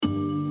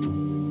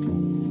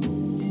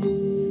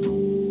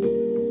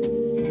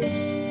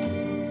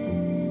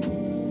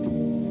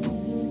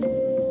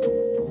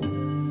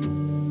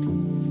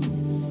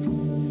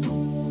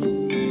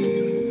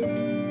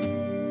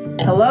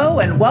Hello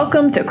and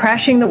welcome to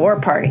Crashing the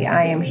War Party.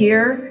 I am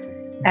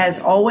here,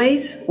 as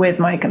always, with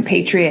my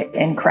compatriot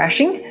in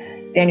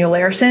crashing, Daniel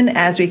Larison,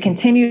 as we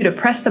continue to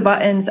press the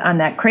buttons on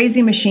that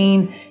crazy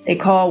machine they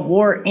call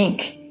War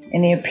Inc.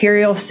 in the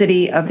Imperial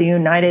City of the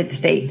United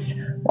States,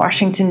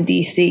 Washington,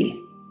 D.C.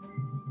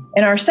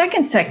 In our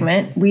second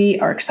segment,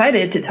 we are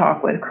excited to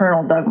talk with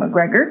Colonel Doug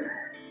Macgregor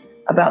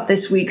about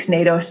this week's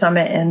NATO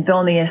summit in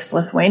Vilnius,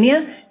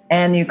 Lithuania,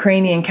 and the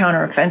Ukrainian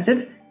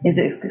counteroffensive. Is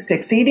it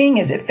succeeding?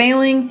 Is it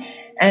failing?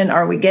 And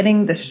are we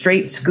getting the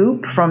straight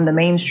scoop from the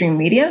mainstream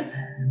media?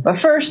 But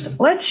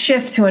first, let's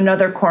shift to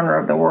another corner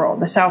of the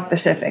world, the South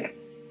Pacific.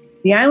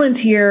 The islands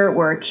here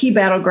were a key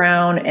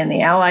battleground in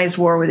the Allies'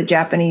 war with the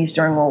Japanese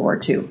during World War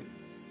II.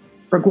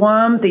 For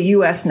Guam, the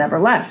U.S. never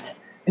left.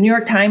 A New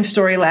York Times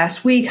story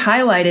last week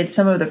highlighted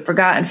some of the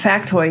forgotten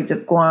factoids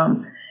of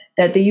Guam,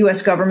 that the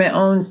U.S. government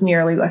owns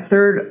nearly a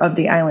third of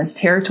the island's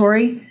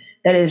territory,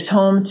 that it is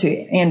home to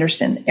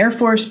Andersen Air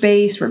Force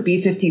Base, where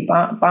B-52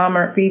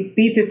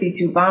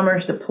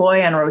 bombers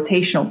deploy on a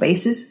rotational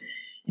basis.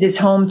 It is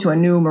home to a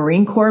new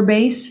Marine Corps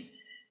base,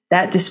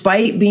 that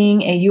despite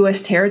being a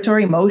U.S.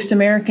 territory, most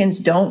Americans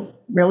don't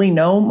really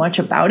know much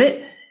about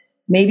it.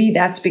 Maybe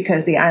that's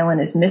because the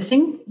island is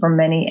missing from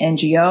many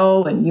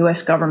NGO and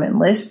U.S. government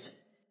lists.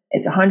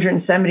 Its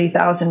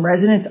 170,000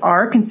 residents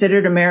are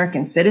considered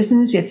American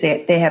citizens, yet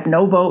they have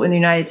no vote in the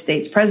United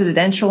States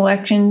presidential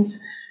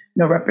elections,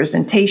 no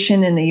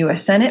representation in the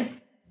U.S. Senate.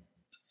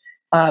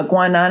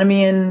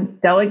 Guantanamian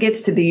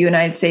delegates to the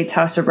United States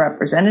House of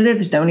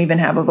Representatives don't even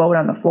have a vote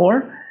on the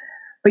floor.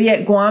 But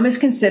yet Guam is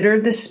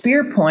considered the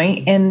spear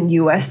point in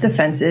U.S.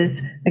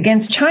 defenses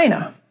against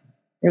China.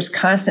 There's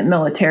constant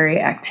military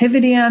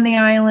activity on the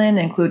island,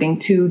 including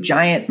 2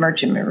 giant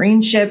merchant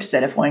marine ships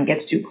that if one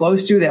gets too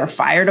close to, they're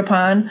fired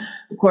upon,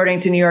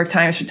 according to New York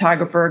Times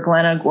photographer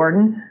Glenna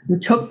Gordon, who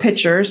took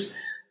pictures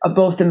of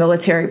both the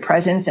military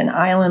presence and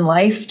island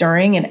life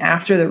during and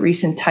after the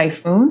recent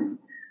typhoon.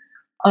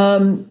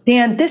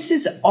 Dan, this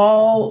is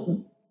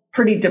all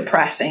pretty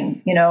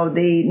depressing. You know,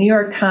 the New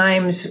York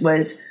Times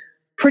was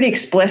pretty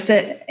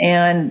explicit,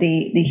 and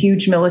the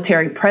huge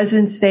military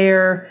presence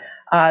there,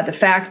 the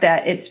fact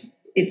that it's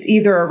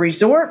either a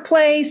resort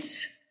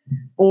place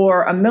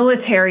or a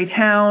military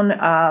town,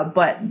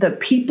 but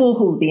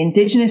the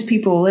indigenous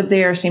people who live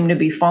there seem to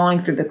be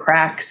falling through the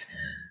cracks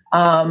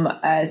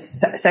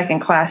as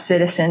second-class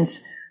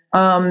citizens.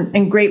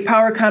 And great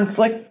power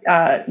conflict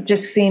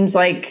just seems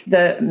like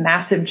the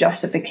massive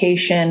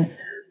justification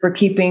for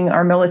keeping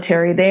our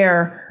military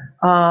there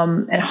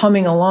and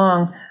humming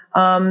along.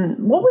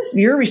 What was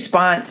your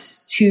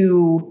response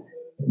to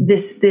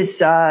this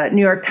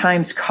New York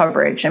Times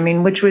coverage? I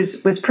mean, which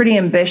was pretty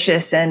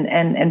ambitious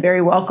and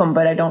very welcome,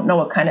 but I don't know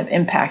what kind of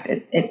impact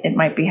it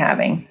might be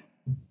having.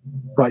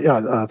 Right.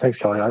 Yeah. Thanks,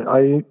 Kelly.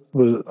 I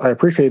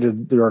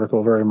appreciated the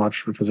article very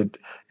much because it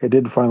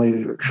did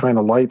finally shine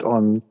a light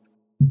on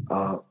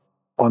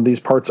these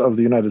parts of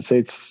the United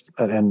States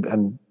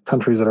and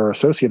countries that are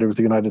associated with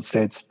the United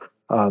States,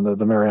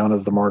 the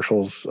Marianas, the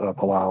Marshalls,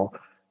 Palau,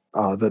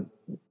 that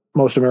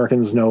most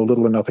Americans know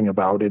little or nothing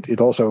about.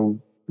 It also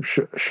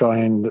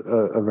shined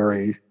a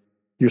very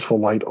useful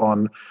light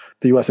on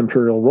the U.S.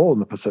 imperial role in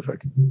the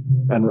Pacific,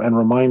 and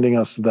reminding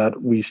us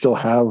that we still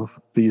have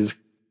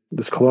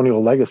this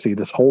colonial legacy,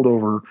 this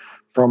holdover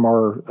from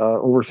our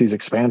overseas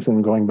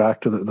expansion going back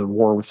to the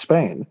war with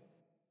Spain.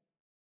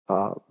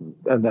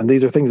 And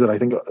these are things that I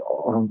think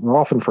are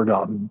often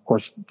forgotten. Of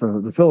course,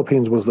 the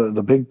Philippines was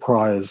the big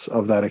prize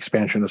of that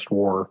expansionist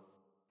war.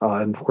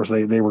 And of course,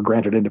 they were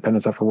granted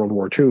independence after World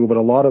War II, but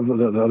a lot of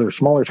the other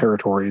smaller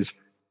territories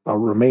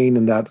remain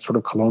in that sort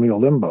of colonial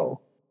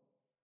limbo.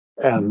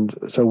 And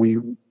so we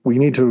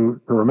need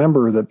to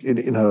remember that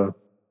in a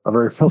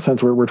very real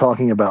sense, we're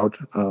talking about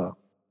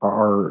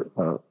our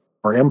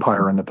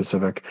empire in the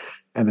Pacific,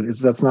 and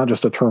that's not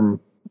just a term,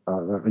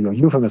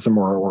 euphemism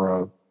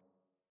or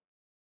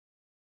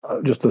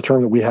just the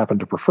term that we happen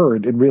to prefer.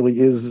 It really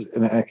is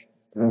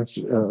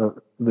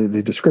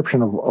the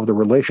description of the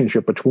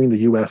relationship between the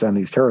U.S. and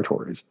these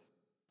territories.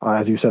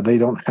 As you said, they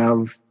don't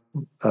have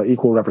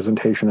equal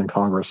representation in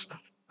Congress.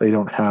 They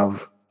don't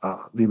have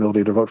the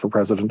ability to vote for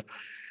president.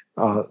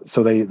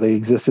 So they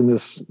exist in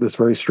this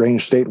very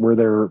strange state where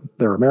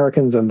they're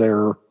Americans and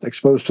they're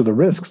exposed to the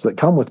risks that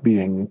come with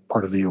being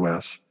part of the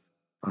U.S.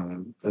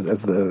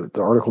 As the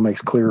article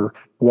makes clear,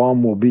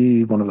 Guam will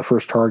be one of the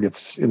first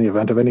targets in the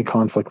event of any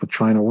conflict with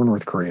China or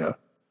North Korea.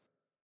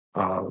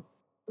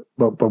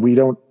 But we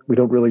don't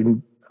really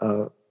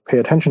pay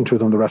attention to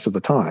them the rest of the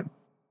time.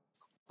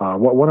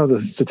 One of the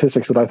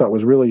statistics that I thought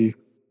was really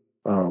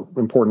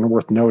important and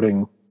worth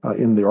noting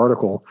in the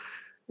article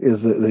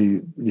is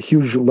the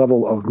huge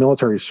level of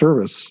military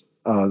service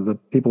that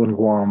people in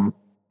Guam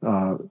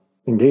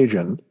engage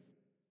in,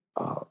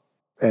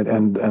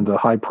 and the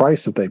high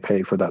price that they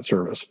pay for that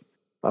service.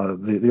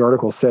 The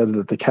article said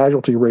that the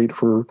casualty rate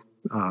for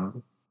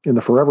in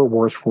the forever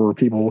wars for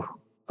people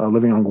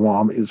living on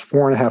Guam is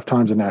 4.5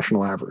 times the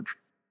national average,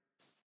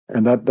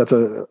 and that's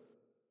an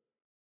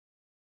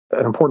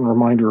important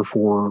reminder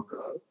for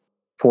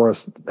for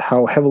us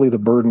how heavily the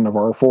burden of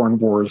our foreign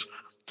wars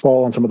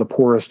fall on some of the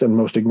poorest and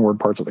most ignored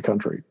parts of the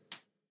country.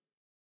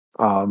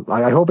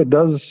 I hope it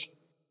does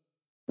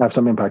have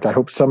some impact. I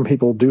hope some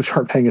people do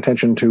start paying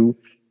attention to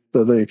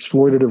the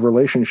exploitative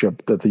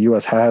relationship that the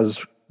U.S.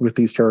 has with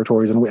these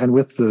territories and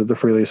with the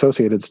freely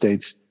associated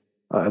states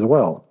as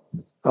well,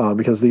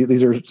 because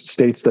these are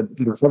states that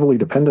are heavily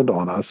dependent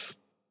on us,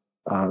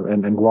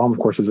 and Guam, of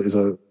course, is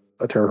a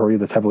territory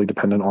that's heavily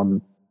dependent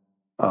on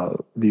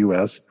the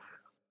U.S.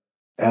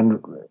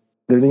 And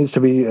there needs to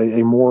be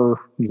a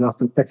more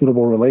just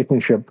equitable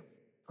relationship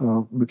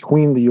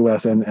between the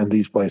U.S. and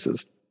these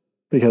places,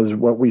 because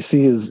what we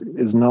see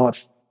is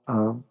not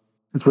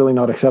it's really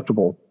not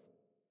acceptable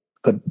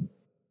that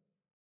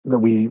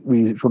we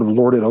sort of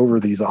lord it over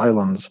these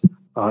islands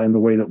in the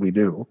way that we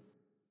do.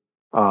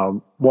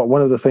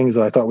 One of the things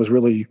that I thought was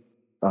really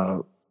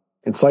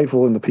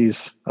insightful in the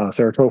piece,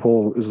 Sarah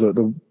Topol is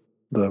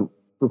the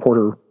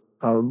reporter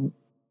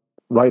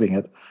writing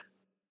it,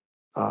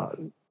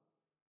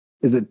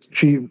 is that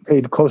she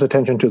paid close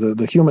attention to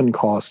the human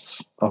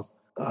costs of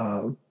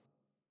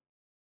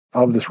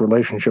this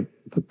relationship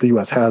that the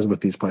U.S. has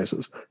with these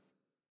places.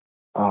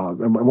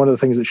 And one of the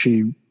things that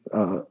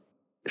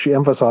she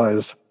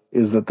emphasized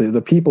is that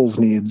the people's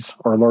needs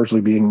are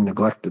largely being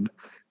neglected.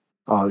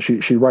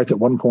 She writes at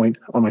one point,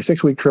 "On my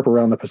 6-week trip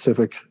around the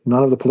Pacific,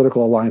 none of the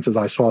political alliances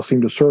I saw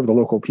seemed to serve the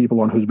local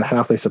people on whose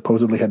behalf they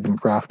supposedly had been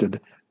crafted.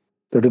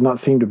 There did not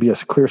seem to be a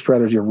clear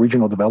strategy of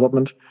regional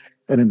development,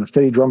 and in the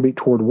steady drumbeat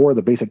toward war,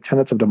 the basic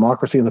tenets of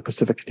democracy in the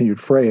Pacific continued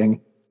fraying,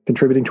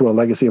 contributing to a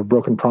legacy of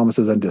broken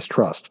promises and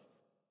distrust.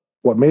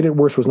 What made it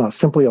worse was not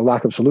simply a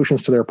lack of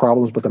solutions to their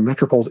problems, but the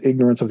metropole's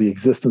ignorance of the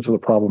existence of the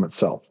problem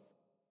itself."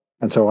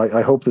 And so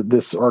I hope that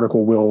this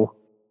article will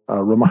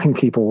remind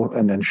people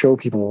and show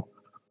people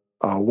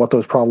what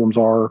those problems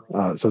are,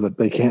 so that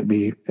they can't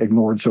be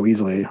ignored so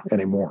easily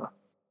anymore.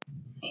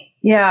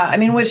 Yeah, I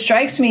mean, what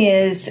strikes me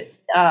is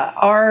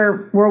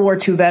our World War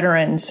II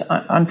veterans,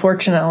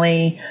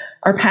 unfortunately,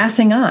 are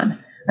passing on.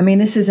 I mean,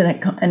 this is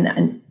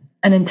an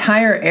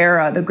entire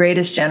era, the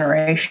greatest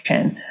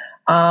generation,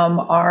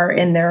 are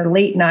in their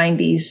late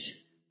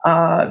 90s,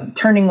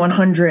 turning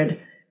 100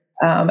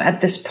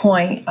 at this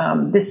point.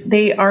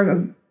 They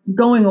are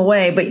going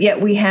away, but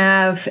yet we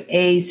have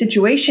a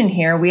situation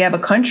here. We have a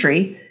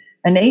country,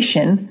 a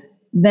nation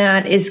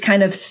that is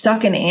kind of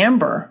stuck in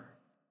amber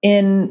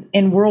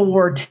in World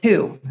War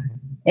II.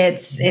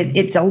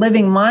 It's a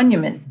living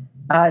monument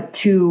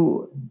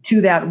to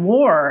that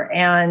war.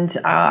 And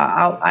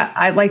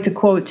I'd like to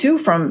quote too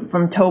from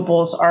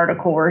Topol's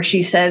article, where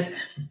she says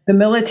the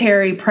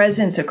military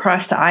presence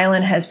across the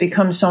island has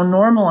become so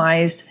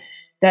normalized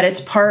that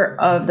it's part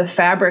of the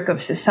fabric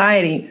of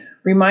society.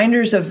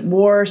 Reminders of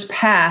wars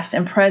past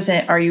and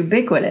present are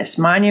ubiquitous.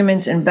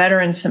 Monuments and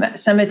veteran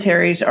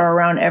cemeteries are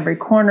around every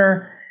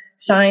corner.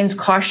 Signs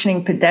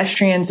cautioning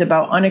pedestrians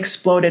about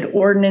unexploded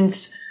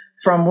ordnance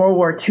from World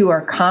War II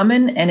are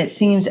common, and it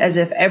seems as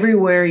if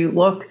everywhere you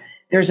look,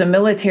 there's a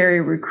military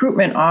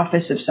recruitment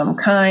office of some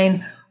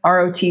kind.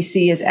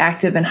 ROTC is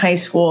active in high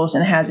schools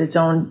and has its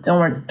own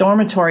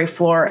dormitory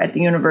floor at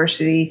the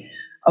University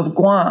of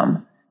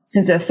Guam.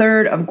 Since a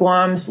third of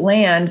Guam's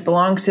land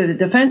belongs to the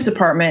Defense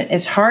Department,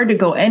 it's hard to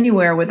go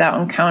anywhere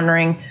without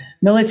encountering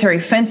military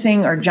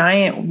fencing or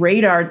giant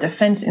radar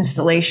defense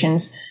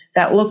installations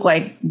that look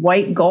like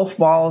white golf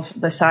balls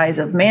the size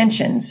of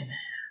mansions.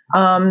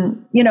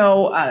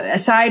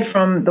 Aside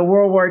from the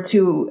World War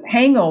II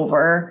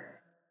hangover,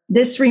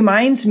 this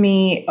reminds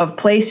me of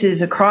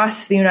places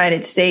across the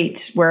United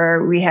States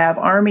where we have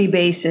Army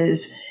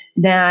bases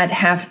that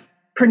have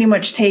pretty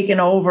much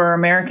taken over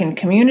American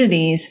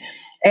communities,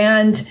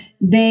 and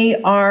they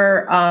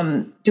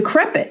are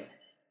decrepit.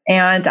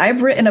 And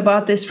I've written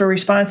about this for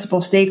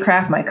Responsible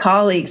Statecraft. My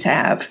colleagues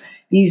have.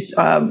 These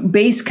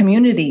base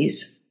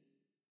communities,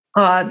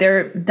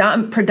 they're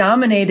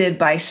predominated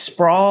by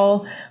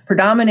sprawl,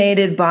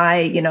 predominated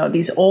by,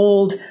 these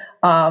old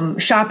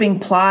shopping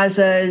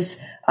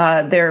plazas,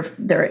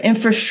 their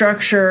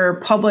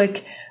infrastructure,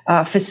 public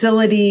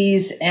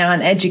facilities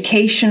and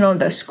educational,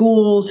 the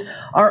schools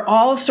are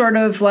all sort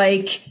of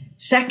like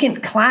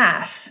second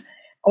class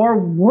or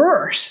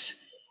worse.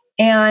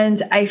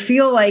 And I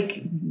feel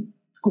like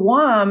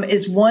Guam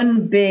is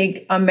one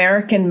big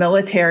American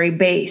military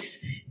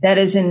base that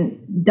is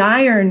in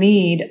dire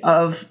need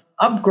of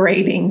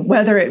upgrading,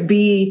 whether it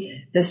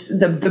be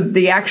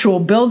the actual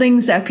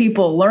buildings that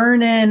people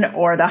learn in,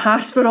 or the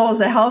hospitals,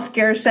 the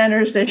healthcare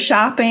centers, the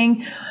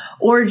shopping,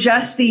 or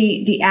just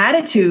the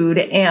attitude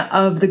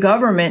of the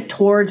government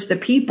towards the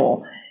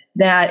people.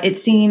 That it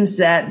seems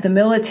that the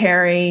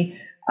military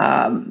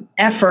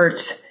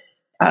efforts,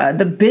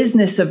 the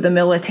business of the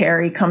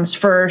military comes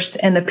first,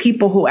 and the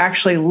people who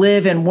actually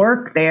live and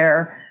work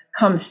there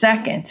come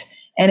second.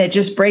 And it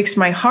just breaks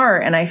my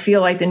heart. And I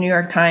feel like the New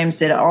York Times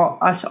did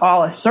us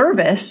all a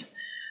service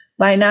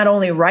by not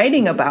only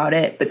writing about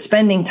it, but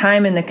spending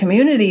time in the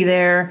community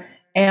there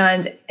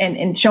and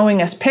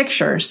showing us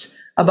pictures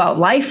about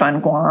life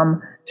on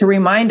Guam to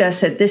remind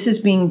us that this is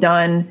being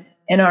done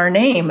in our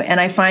name. And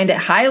I find it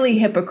highly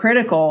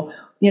hypocritical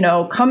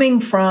coming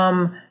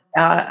from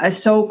a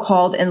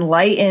so-called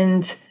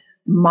enlightened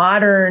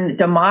modern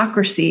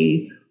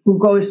democracy who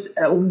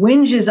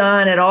whinges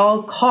on at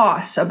all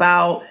costs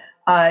about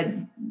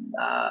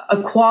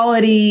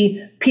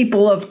equality,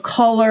 people of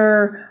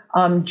color,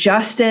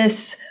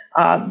 justice,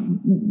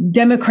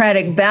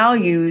 democratic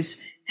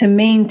values, to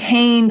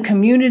maintain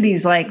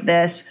communities like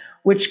this,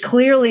 which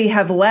clearly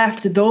have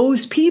left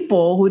those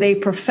people who they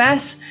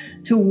profess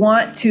to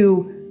want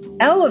to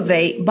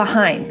elevate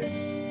behind.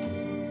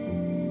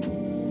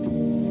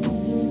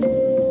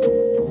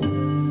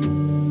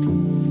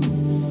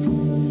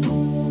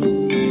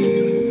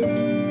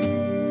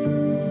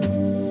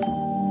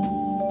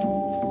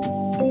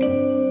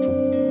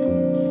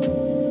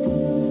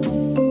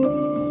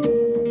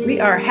 We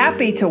are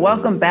happy to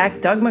welcome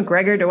back Doug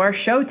Macgregor to our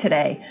show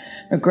today.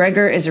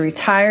 Macgregor is a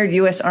retired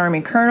U.S.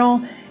 Army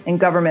colonel and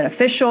government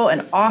official,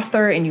 an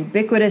author and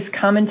ubiquitous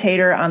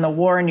commentator on the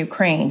war in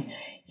Ukraine.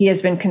 He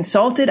has been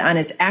consulted on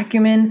his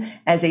acumen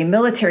as a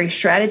military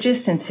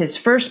strategist since his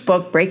first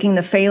book, Breaking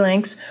the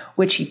Phalanx,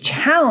 which he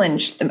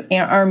challenged the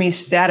Army's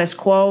status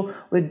quo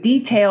with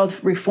detailed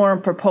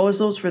reform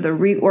proposals for the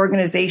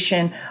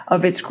reorganization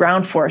of its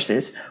ground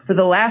forces. For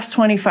the last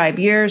 25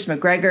 years,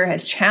 Macgregor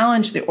has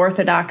challenged the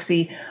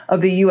orthodoxy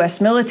of the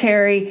U.S.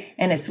 military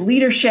and its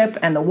leadership,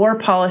 and the war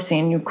policy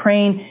in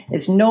Ukraine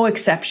is no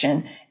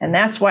exception. And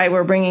that's why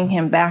we're bringing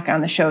him back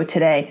on the show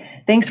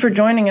today. Thanks for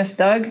joining us,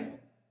 Doug.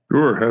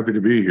 Sure, happy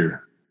to be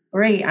here.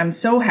 Great. I'm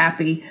so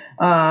happy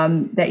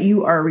that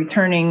you are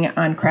returning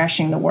on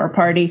Crashing the War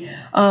Party.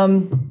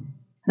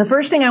 The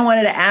first thing I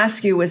wanted to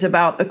ask you was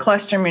about the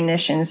cluster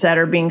munitions that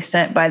are being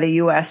sent by the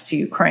U.S. to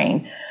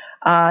Ukraine.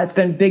 It's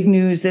been big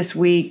news this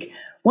week.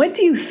 What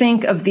do you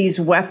think of these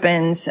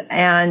weapons?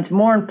 And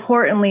more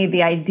importantly,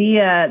 the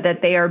idea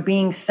that they are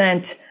being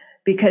sent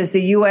because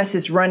the U.S.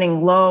 is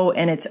running low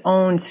in its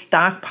own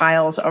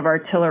stockpiles of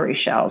artillery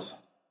shells?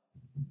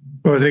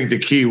 Well, I think the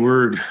key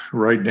word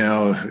right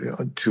now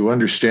to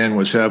understand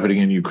what's happening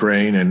in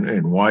Ukraine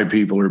and why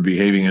people are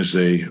behaving as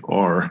they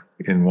are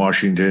in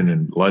Washington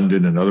and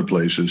London and other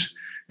places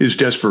is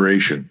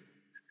desperation.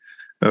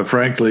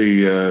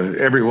 Frankly,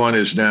 everyone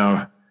is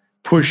now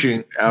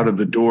pushing out of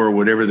the door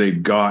whatever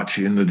they've got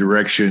in the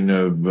direction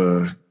of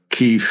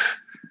Kyiv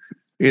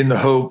in the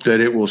hope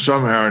that it will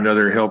somehow or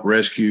another help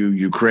rescue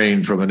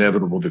Ukraine from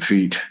inevitable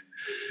defeat.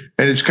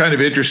 And it's kind of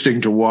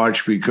interesting to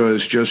watch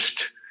because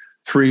just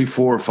 3,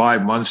 4,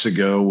 5 months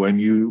ago,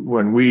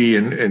 when we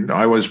and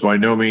I was by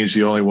no means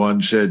the only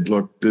one, said,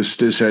 look,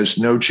 this has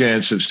no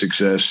chance of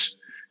success.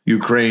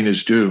 Ukraine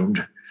is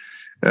doomed.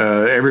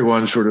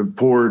 Everyone sort of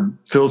poured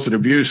filth and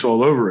abuse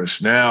all over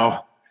us.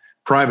 Now,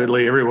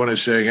 privately, everyone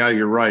is saying, oh,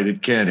 you're right,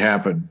 it can't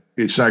happen.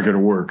 It's not going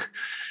to work.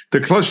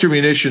 The cluster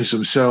munitions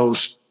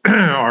themselves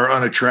are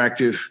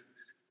unattractive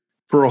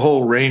for a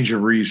whole range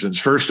of reasons.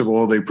 First of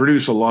all, they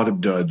produce a lot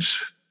of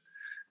duds.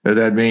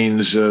 That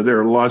means there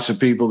are lots of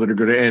people that are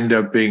going to end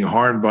up being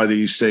harmed by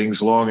these things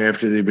long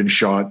after they've been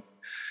shot.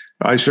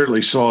 I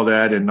certainly saw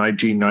that in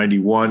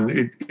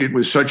 1991. It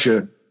was such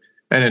an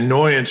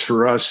annoyance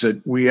for us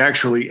that we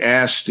actually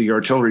asked the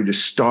artillery to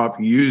stop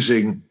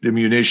using the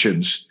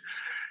munitions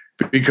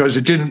because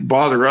it didn't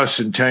bother us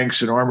in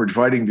tanks and armored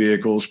fighting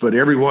vehicles, but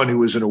everyone who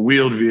was in a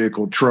wheeled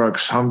vehicle,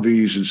 trucks,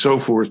 Humvees, and so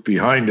forth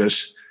behind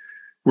us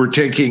were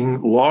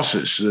taking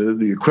losses.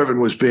 The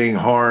equipment was being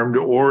harmed,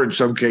 or in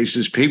some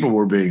cases, people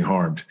were being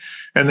harmed.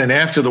 And then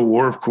after the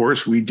war, of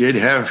course, we did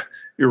have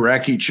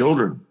Iraqi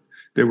children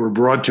that were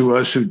brought to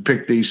us who'd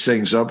picked these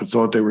things up and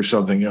thought they were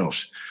something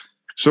else.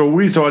 So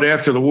we thought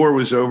after the war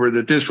was over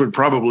that this would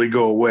probably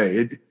go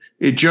away.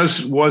 It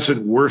just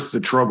wasn't worth the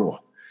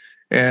trouble.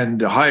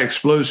 And high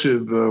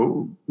explosive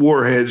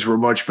warheads were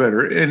much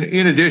better. And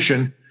in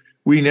addition,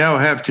 we now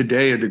have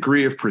today a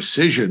degree of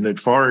precision that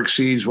far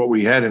exceeds what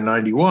we had in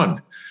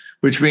 91.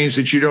 Which means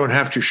that you don't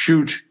have to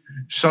shoot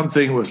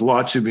something with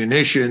lots of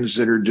munitions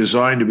that are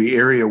designed to be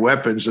area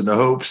weapons in the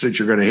hopes that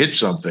you're going to hit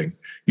something.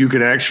 You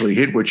can actually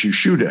hit what you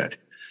shoot at.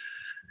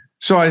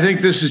 So I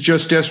think this is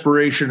just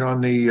desperation on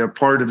the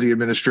part of the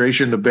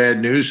administration. The bad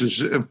news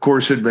is, of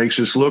course, it makes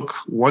us look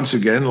once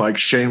again like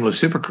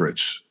shameless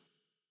hypocrites.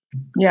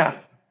 Yeah.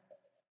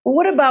 Well,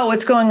 what about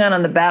what's going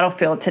on the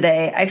battlefield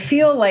today? I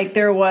feel like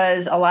there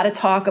was a lot of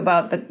talk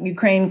about the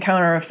Ukraine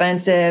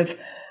counteroffensive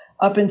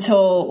up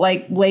until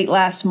like late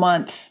last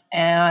month.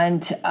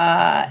 And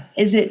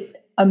is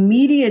it a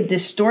media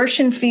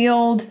distortion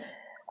field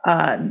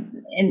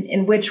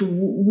in which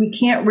we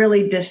can't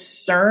really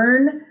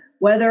discern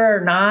whether or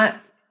not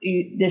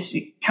this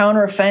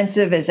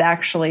counteroffensive is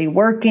actually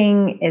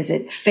working? Is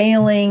it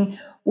failing?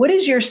 What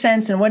is your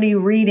sense and what are you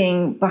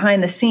reading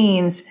behind the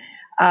scenes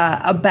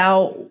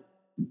about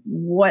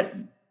what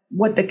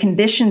the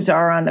conditions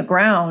are on the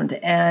ground?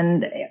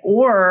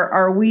 Or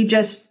are we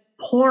just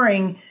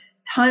pouring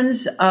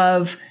tons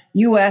of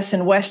U.S.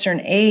 and Western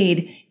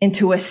aid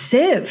into a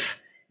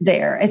sieve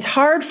there? It's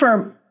hard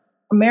for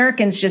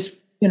Americans just,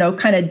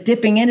 kind of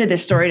dipping into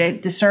this story to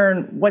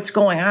discern what's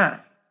going on.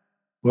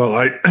 Well,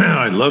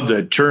 I love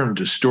that term,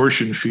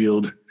 distortion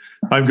field.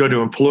 I'm going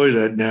to employ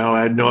that now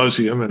ad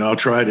nauseum, and I'll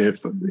try to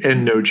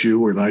end note you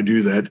when I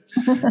do that.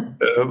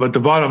 But the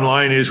bottom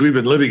line is we've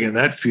been living in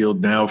that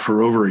field now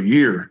for over a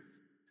year.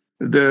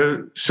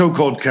 The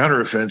so-called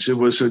counteroffensive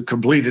was a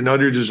complete and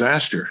utter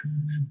disaster.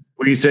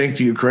 We think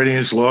the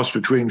Ukrainians lost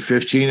between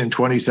 15 and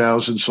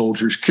 20,000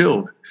 soldiers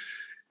killed.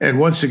 And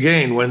once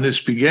again, when this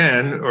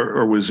began,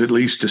 or was at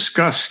least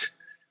discussed,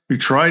 we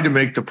tried to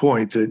make the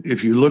point that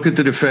if you look at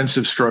the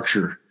defensive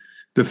structure,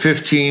 the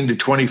 15 to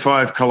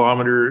 25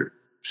 kilometer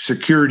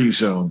security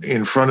zone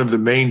in front of the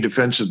main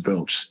defensive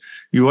belts,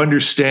 you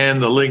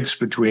understand the links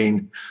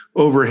between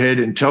overhead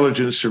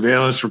intelligence,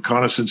 surveillance,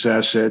 reconnaissance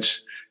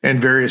assets, and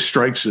various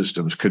strike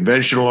systems,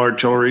 conventional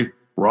artillery,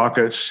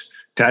 rockets,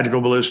 tactical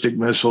ballistic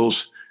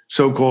missiles,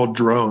 so-called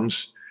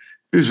drones.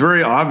 It was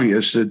very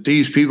obvious that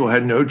these people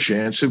had no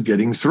chance of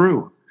getting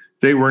through.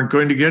 They weren't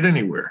going to get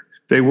anywhere.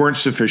 They weren't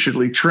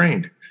sufficiently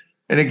trained.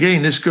 And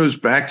again, this goes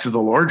back to the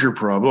larger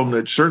problem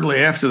that certainly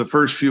after the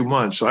first few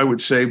months, I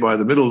would say by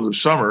the middle of the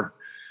summer,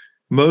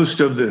 most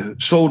of the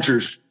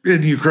soldiers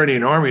in the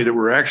Ukrainian army that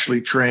were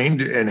actually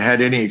trained and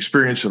had any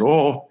experience at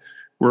all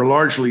were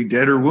largely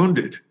dead or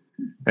wounded.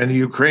 And the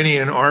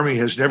Ukrainian army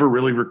has never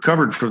really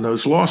recovered from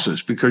those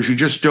losses because you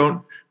just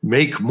don't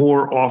make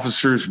more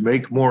officers,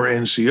 make more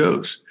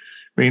NCOs.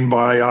 I mean,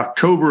 by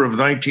October of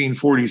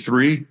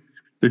 1943,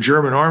 the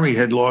German army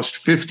had lost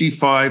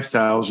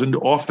 55,000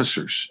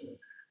 officers.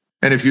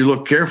 And if you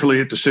look carefully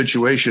at the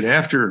situation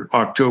after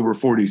October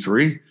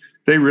 43,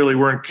 they really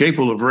weren't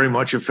capable of very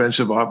much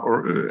offensive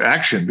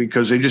action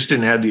because they just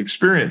didn't have the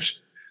experience.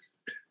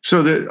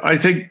 So I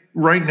think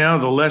right now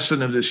the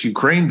lesson of this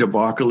Ukraine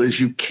debacle is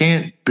you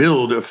can't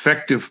build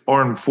effective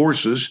armed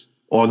forces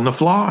on the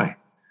fly.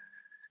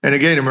 And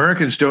again,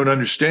 Americans don't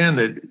understand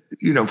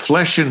that,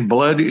 flesh and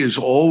blood is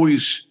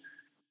always,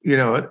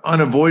 an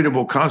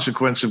unavoidable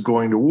consequence of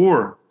going to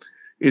war.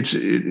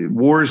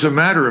 War is a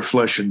matter of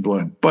flesh and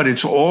blood, but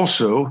it's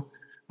also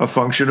a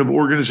function of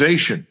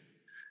organization,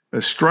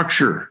 a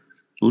structure,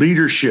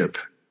 leadership,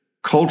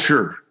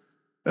 culture,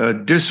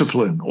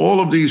 discipline, all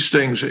of these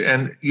things.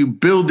 And you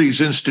build these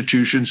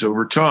institutions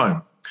over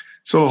time.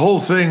 So the whole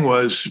thing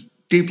was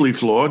deeply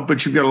flawed,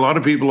 but you've got a lot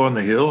of people on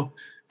the Hill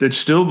that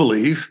still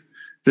believe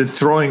that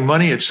throwing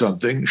money at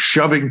something,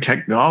 shoving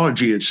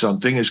technology at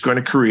something is going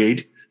to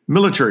create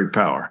military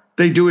power.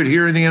 They do it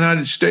here in the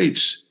United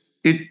States.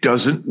 It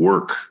doesn't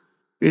work.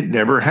 It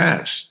never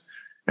has.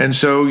 And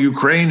so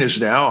Ukraine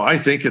is now, I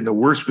think, in the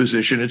worst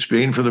position it's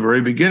been from the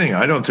very beginning.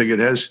 I don't think it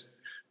has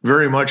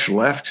very much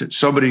left.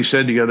 Somebody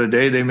said the other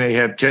day they may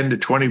have 10 to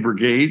 20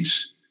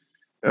 brigades.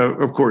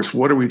 Of course,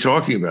 what are we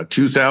talking about?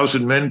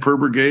 2,000 men per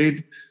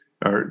brigade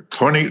or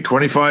 20,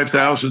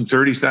 25,000,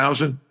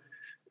 30,000?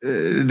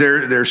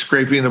 They're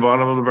scraping the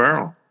bottom of the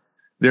barrel.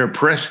 Their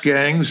press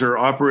gangs are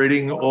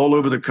operating all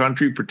over the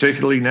country,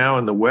 particularly now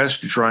in the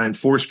West, to try and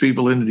force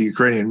people into the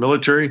Ukrainian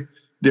military.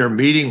 They're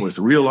meeting with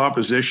real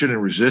opposition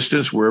and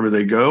resistance wherever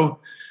they go.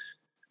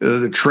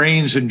 The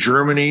trains in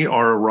Germany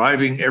are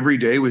arriving every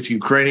day with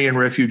Ukrainian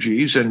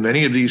refugees, and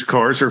many of these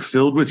cars are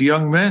filled with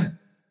young men.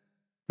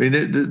 I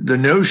mean, the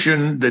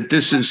notion that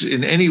this is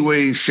in any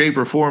way, shape,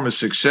 or form a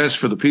success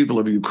for the people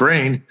of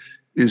Ukraine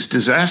is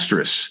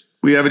disastrous.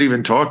 We haven't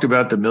even talked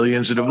about the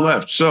millions that have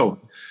left. So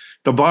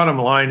the bottom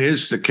line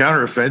is the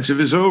counteroffensive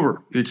is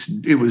over.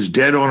 It was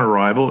dead on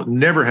arrival,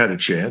 never had a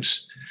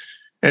chance.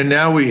 And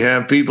now we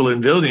have people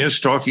in Vilnius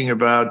talking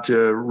about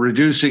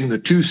reducing the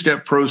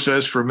two-step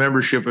process for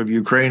membership of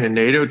Ukraine and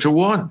NATO to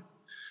one.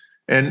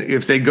 And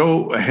if they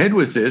go ahead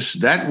with this,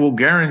 that will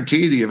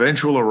guarantee the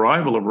eventual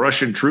arrival of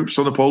Russian troops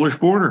on the Polish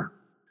border,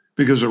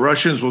 because the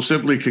Russians will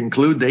simply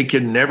conclude they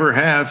can never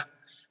have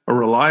a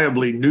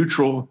reliably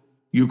neutral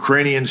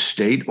Ukrainian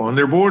state on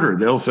their border.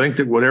 They'll think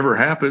that whatever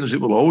happens,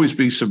 it will always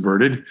be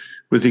subverted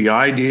with the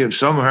idea of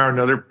somehow or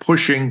another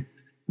pushing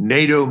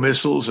NATO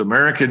missiles,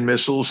 American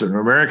missiles, and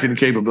American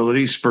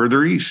capabilities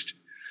further east.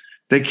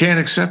 They can't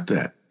accept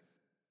that.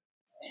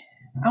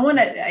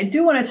 I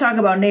do want to talk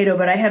about NATO,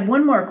 but I had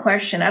one more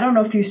question. I don't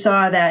know if you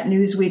saw that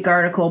Newsweek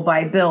article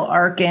by Bill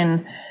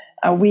Arkin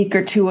a week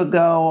or two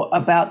ago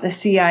about the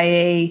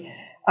CIA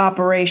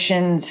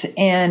operations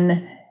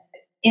in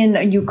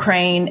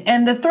Ukraine,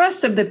 and the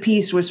thrust of the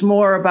piece was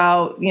more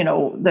about,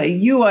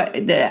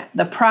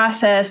 the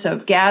process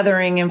of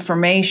gathering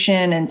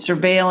information and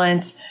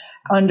surveillance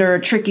under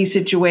a tricky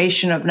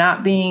situation of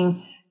not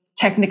being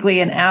technically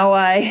an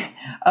ally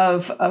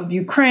of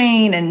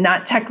Ukraine and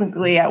not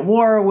technically at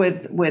war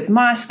with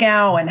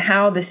Moscow, and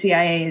how the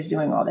CIA is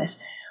doing all this.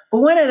 But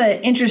one of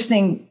the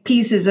interesting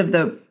pieces of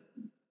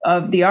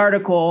the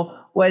article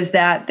was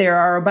that there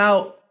are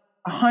about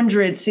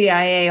 100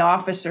 CIA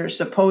officers,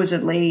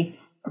 supposedly,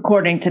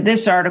 according to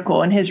this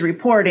article and his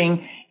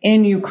reporting,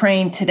 in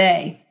Ukraine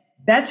today.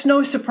 That's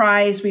no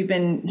surprise. We've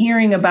been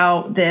hearing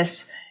about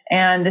this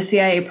and the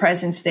CIA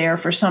presence there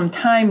for some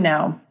time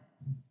now.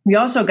 We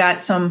also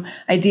got some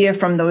idea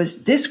from those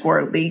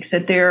Discord leaks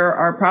that there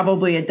are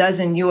probably a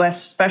dozen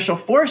U.S. Special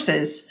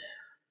Forces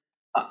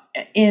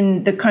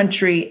in the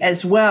country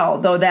as well,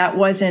 though that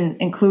wasn't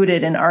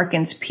included in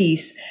Arkin's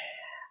piece.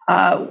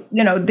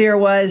 There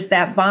was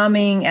that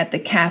bombing at the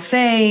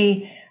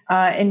cafe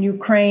in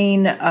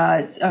Ukraine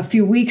a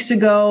few weeks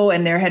ago,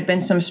 and there had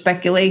been some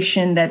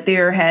speculation that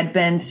there had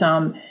been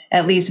some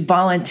at least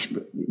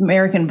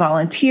American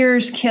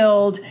volunteers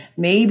killed,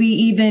 maybe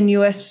even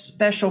U.S.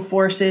 Special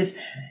Forces.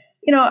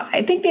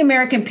 I think the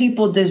American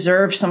people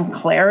deserve some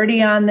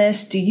clarity on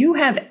this. Do you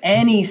have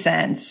any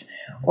sense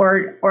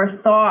or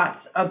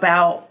thoughts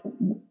about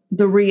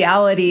the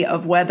reality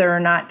of whether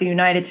or not the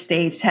United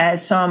States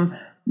has some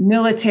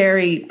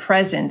military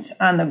presence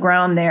on the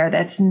ground there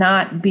that's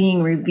not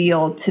being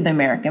revealed to the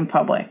American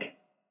public?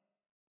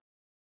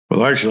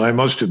 Well, actually, I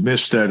must have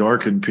missed that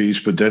Arkin piece,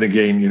 but then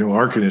again,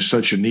 Arkin is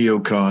such a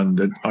neocon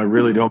that I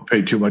really don't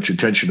pay too much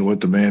attention to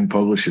what the man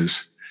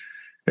publishes.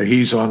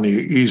 He's on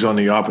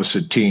the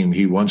opposite team.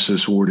 He wants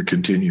this war to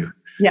continue.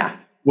 Yeah.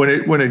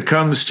 When it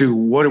comes to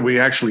what have we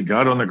actually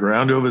got on the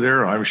ground over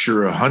there, I'm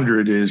sure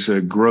 100 is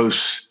a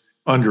gross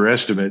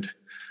underestimate.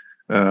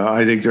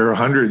 I think there are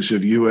hundreds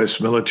of U.S.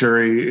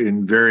 military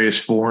in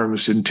various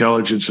forms,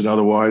 intelligence and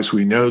otherwise.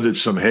 We know that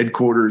some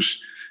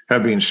headquarters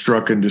have been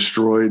struck and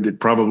destroyed that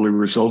probably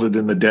resulted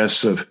in the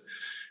deaths of,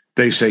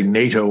 they say,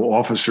 NATO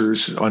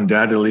officers,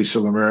 undoubtedly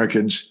some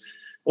Americans.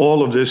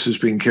 All of this has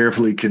been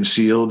carefully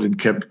concealed and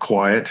kept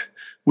quiet.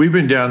 We've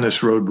been down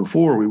this road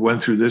before. We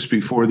went through this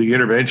before the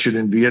intervention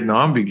in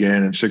Vietnam began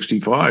in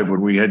 1965,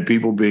 when we had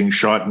people being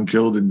shot and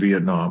killed in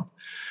Vietnam.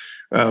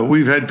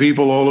 We've had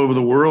people all over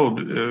the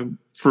world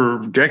for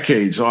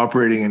decades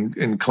operating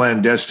in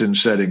clandestine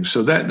settings.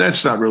 So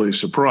that's not really a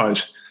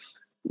surprise.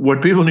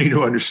 What people need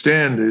to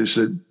understand is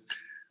that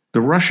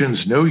the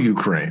Russians know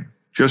Ukraine,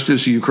 just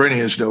as the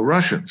Ukrainians know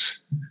Russians.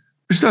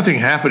 There's nothing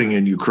happening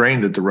in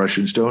Ukraine that the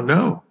Russians don't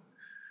know.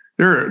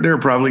 There are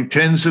probably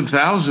tens of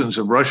thousands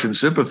of Russian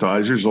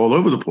sympathizers all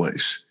over the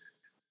place,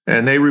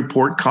 and they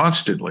report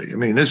constantly. I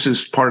mean, this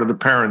is part of the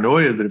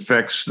paranoia that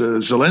affects the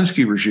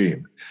Zelensky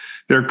regime.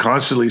 They're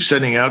constantly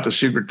sending out the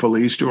secret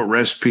police to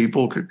arrest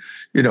people,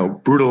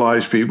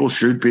 brutalize people,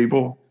 shoot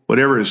people,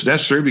 whatever is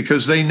necessary,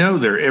 because they know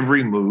their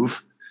every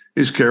move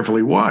is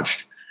carefully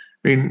watched.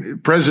 I mean,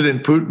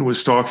 President Putin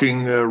was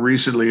talking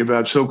recently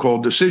about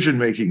so-called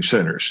decision-making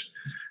centers.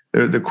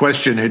 The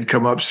question had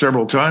come up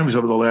several times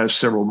over the last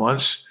several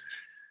months.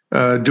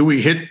 Do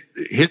we hit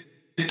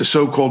the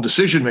so-called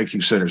decision-making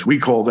centers? We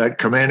call that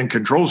command and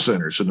control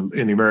centers in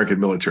the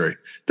American military.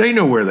 They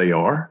know where they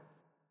are.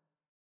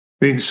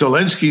 I mean,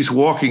 Zelensky's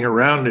walking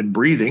around and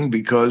breathing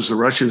because the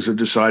Russians have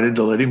decided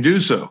to let him do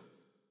so.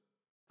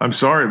 I'm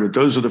sorry, but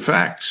those are the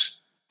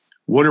facts.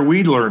 What are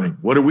we learning?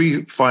 What are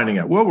we finding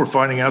out? Well, we're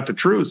finding out the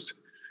truth,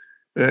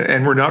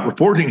 and we're not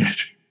reporting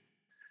it.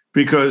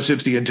 Because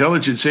if the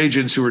intelligence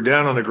agents who are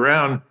down on the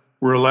ground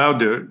were allowed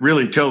to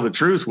really tell the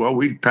truth, well,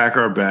 we'd pack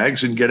our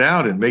bags and get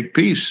out and make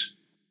peace.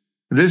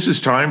 This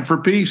is time for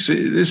peace.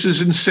 This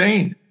is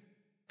insane.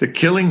 The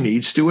killing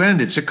needs to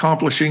end. It's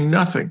accomplishing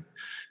nothing.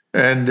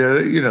 And,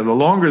 the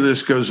longer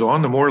this goes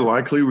on, the more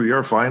likely we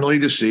are finally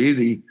to see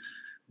the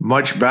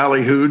much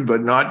ballyhooed but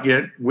not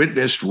yet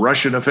witnessed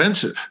Russian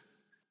offensive,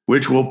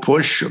 which will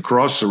push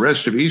across the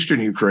rest of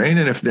eastern Ukraine.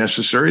 And if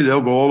necessary,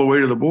 they'll go all the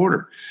way to the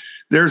border.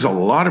 There's a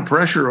lot of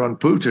pressure on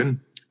Putin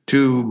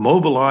to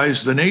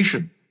mobilize the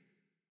nation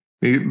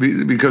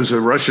because the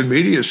Russian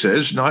media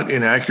says, not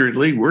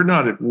inaccurately, we're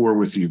not at war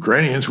with the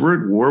Ukrainians,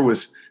 we're at war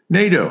with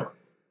NATO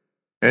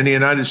and the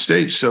United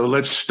States. So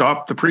let's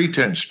stop the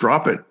pretense,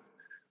 drop it.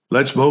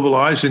 Let's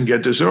mobilize and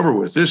get this over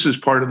with. This is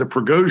part of the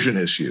Prigozhin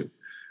issue.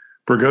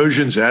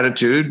 Prigozhin's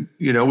attitude,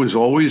 was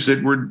always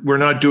that we're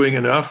not doing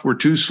enough. We're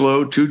too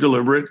slow, too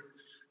deliberate.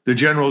 The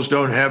generals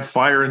don't have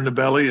fire in the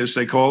belly, as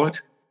they call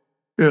it.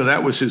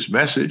 That was his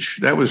message.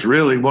 That was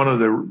really one of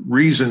the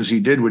reasons he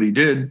did what he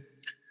did.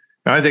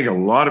 I think a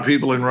lot of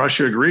people in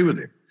Russia agree with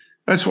him.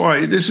 That's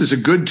why this is a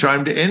good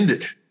time to end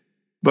it.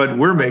 But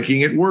we're making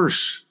it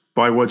worse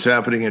by what's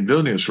happening in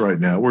Vilnius right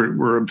now.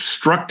 We're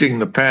obstructing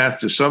the path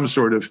to some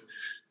sort of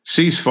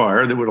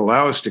ceasefire that would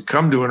allow us to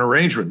come to an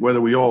arrangement,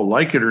 whether we all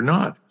like it or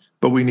not.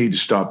 But we need to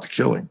stop the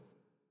killing.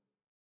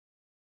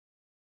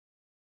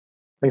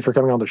 Thanks for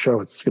coming on the show.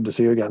 It's good to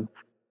see you again.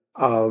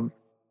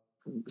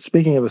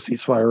 Speaking of a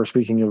ceasefire,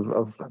 speaking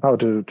of how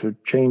to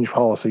change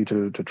policy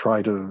to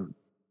try to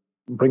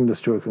bring this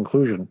to a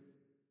conclusion,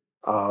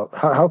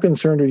 how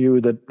concerned are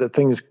you that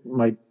things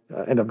might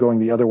end up going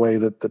the other way,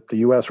 that the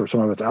U.S. or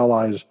some of its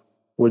allies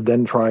would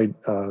then try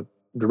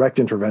direct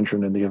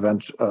intervention in the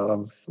event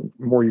of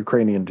more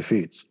Ukrainian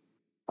defeats,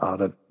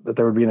 that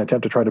there would be an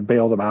attempt to try to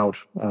bail them out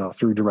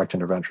through direct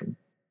intervention?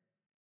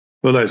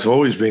 Well, that's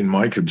always been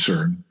my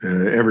concern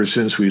ever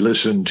since we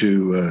listened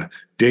to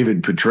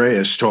David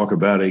Petraeus talk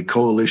about a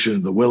coalition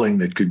of the willing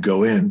that could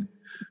go in.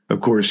 Of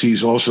course,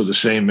 he's also the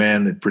same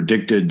man that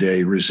predicted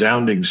a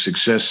resounding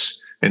success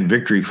and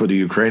victory for the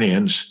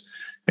Ukrainians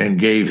and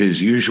gave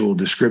his usual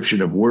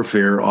description of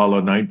warfare a la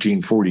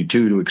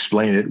 1942 to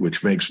explain it,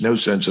 which makes no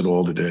sense at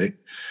all today.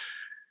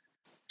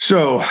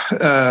 So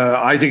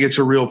I think it's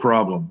a real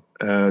problem.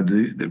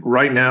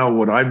 Right now,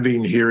 what I've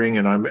been hearing,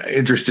 and I'm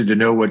interested to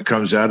know what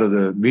comes out of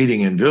the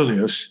meeting in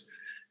Vilnius,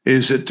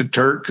 is that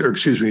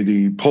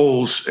the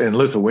Poles and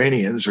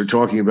Lithuanians are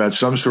talking about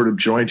some sort of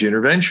joint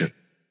intervention.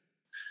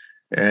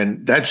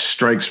 And that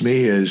strikes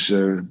me as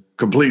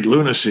complete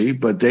lunacy,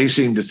 but they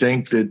seem to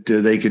think that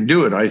they can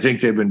do it. I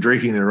think they've been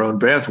drinking their own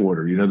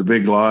bathwater. You know, the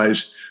big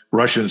lies,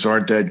 Russians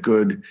aren't that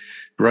good.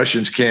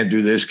 Russians can't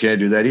do this, can't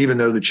do that, even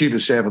though the chief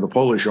of staff of the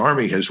Polish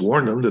army has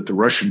warned them that the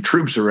Russian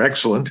troops are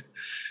excellent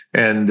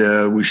and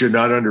we should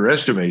not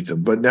underestimate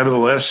them. But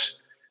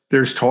nevertheless,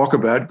 there's talk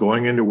about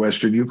going into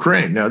Western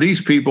Ukraine. Now,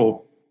 these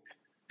people,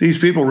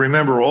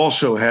 remember,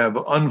 also have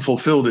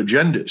unfulfilled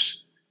agendas.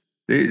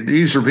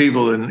 These are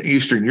people in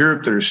Eastern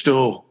Europe that are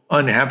still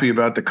unhappy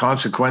about the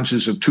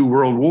consequences of 2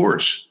 world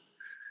wars.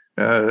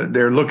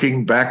 They're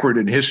looking backward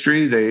in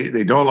history.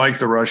 They don't like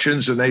the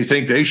Russians, and they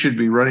think they should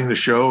be running the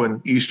show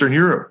in Eastern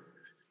Europe.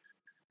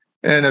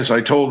 And as I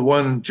told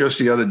one just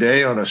the other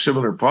day on a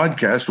similar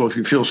podcast, well, if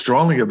you feel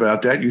strongly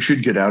about that, you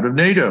should get out of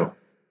NATO.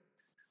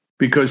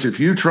 Because if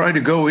you try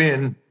to go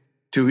in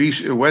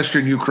to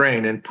Western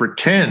Ukraine and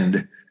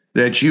pretend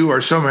that you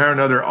are somehow or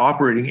another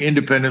operating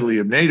independently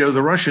of NATO,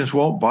 the Russians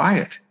won't buy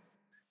it.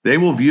 They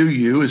will view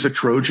you as a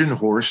Trojan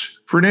horse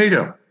for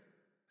NATO.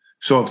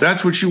 So if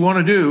that's what you want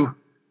to do,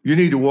 you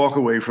need to walk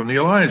away from the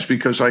alliance,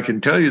 because I can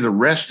tell you the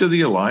rest of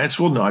the alliance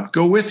will not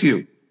go with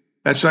you.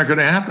 That's not going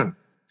to happen.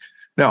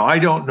 Now, I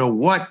don't know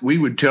what we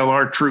would tell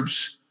our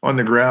troops on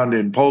the ground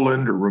in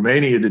Poland or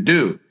Romania to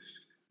do.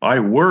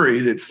 I worry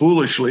that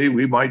foolishly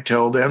we might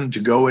tell them to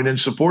go in and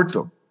support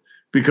them,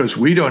 because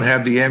we don't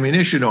have the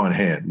ammunition on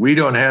hand. We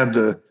don't have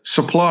the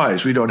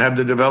supplies. We don't have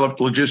the developed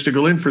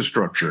logistical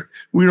infrastructure.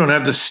 We don't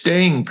have the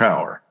staying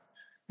power.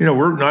 You know,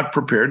 we're not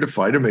prepared to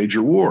fight a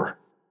major war.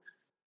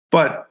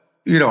 But,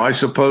 you know, I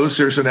suppose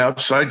there's an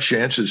outside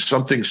chance that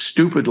something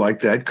stupid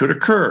like that could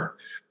occur.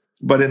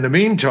 But in the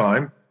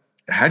meantime,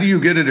 how do you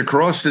get it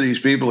across to these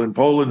people in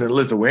Poland and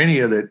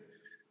Lithuania that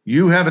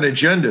you have an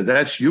agenda?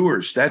 That's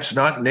yours. That's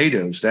not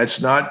NATO's.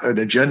 That's not an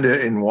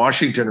agenda in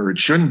Washington, or it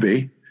shouldn't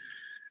be.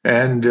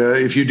 And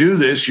if you do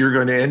this, you're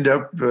going to end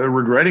up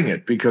regretting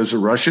it, because the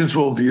Russians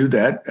will view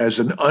that as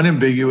an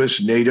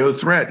unambiguous NATO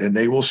threat, and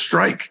they will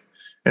strike.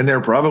 And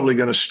they're probably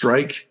going to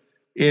strike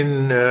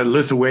in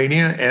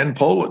Lithuania and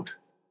Poland.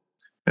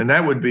 And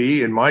that would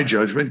be, in my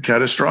judgment,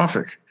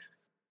 catastrophic.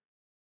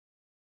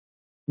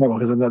 Yeah, well,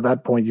 because at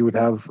that point, you would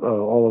have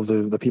all of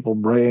the people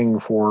braying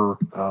for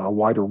a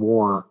wider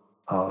war.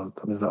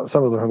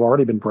 Some of them have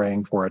already been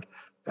praying for it,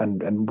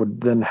 and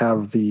would then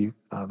have the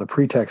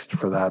pretext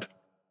for that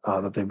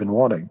they've been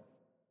wanting.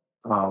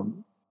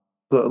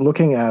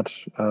 Looking at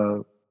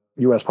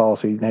U.S.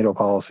 policy, NATO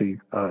policy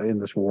in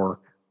this war,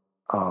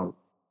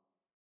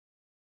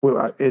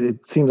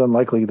 it seems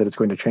unlikely that it's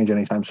going to change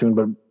anytime soon.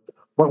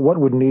 But what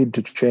would need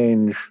to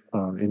change,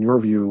 in your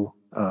view,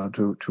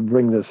 to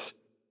bring this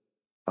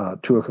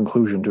to a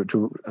conclusion,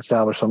 to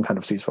establish some kind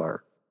of ceasefire?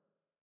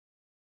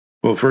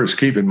 Well, first,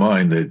 keep in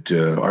mind that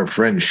our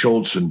friend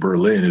Scholz in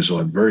Berlin is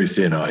on very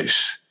thin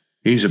ice.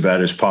 He's about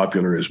as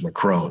popular as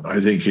Macron. I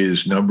think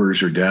his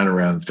numbers are down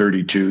around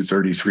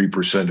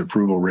 33%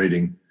 approval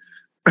rating.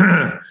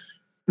 The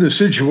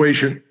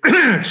situation,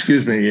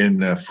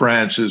 in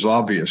France is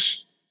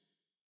obvious.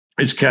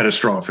 It's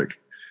catastrophic.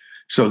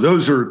 So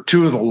those are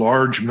 2 of the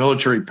large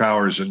military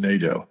powers in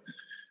NATO.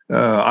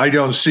 I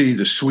don't see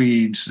the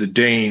Swedes, the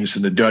Danes,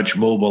 and the Dutch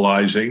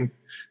mobilizing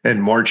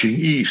and marching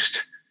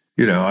east.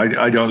 You know,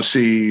 I don't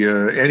see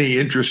any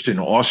interest in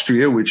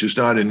Austria, which is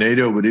not in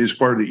NATO but is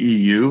part of the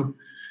EU.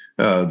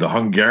 The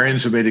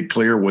Hungarians have made it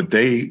clear what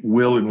they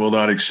will and will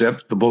not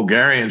accept. The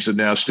Bulgarians have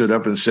now stood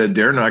up and said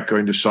they're not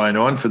going to sign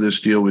on for this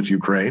deal with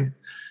Ukraine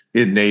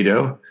in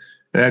NATO.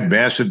 They had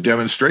massive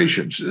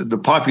demonstrations. The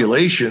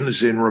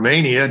populations in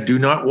Romania do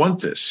not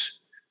want this.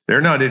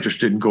 They're not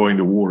interested in going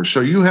to war. So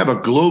you have a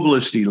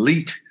globalist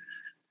elite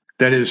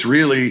that is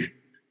really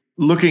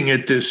looking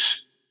at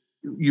this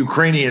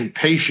Ukrainian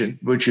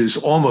patient, which is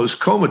almost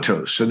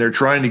comatose, and they're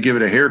trying to give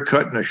it a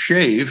haircut and a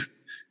shave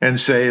and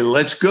say,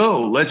 let's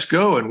go,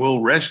 and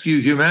we'll rescue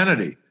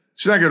humanity.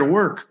 It's not going to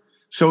work.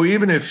 So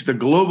even if the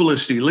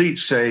globalist elites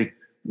say,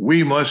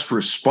 we must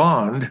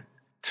respond,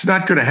 it's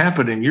not going to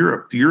happen in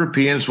Europe. The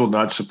Europeans will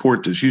not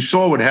support this. You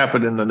saw what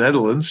happened in the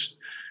Netherlands.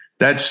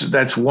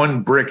 That's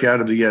one brick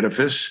out of the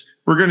edifice.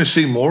 We're going to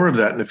see more of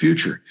that in the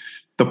future.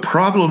 The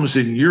problems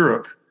in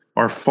Europe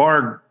are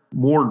far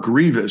more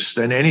grievous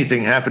than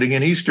anything happening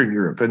in Eastern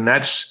Europe. And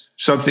that's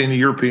something the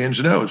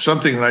Europeans know,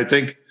 something that I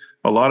think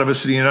a lot of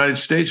us in the United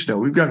States know.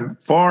 We've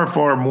got far,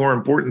 far more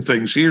important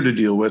things here to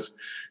deal with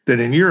than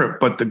in Europe.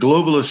 But the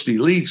globalist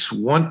elites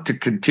want to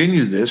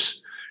continue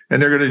this, and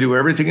they're going to do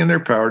everything in their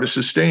power to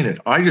sustain it.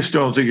 I just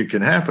don't think it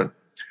can happen.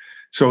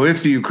 So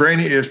if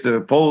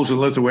the Poles and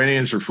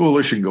Lithuanians are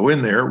foolish and go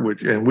in there,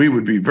 and we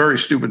would be very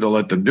stupid to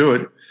let them do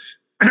it,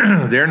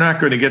 they're not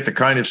going to get the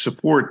kind of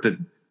support that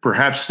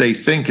perhaps they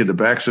think in the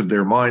backs of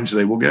their minds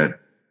they will get.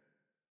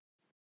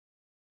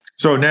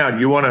 So now, do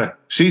you want a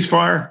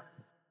ceasefire?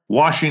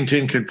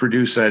 Washington can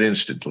produce that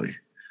instantly.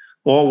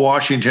 All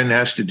Washington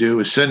has to do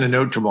is send a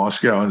note to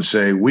Moscow and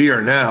say, we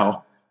are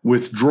now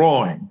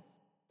withdrawing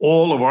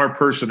all of our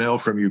personnel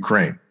from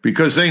Ukraine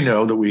because they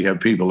know that we have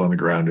people on the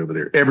ground over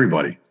there.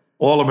 Everybody,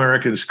 all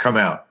Americans come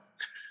out.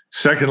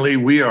 Secondly,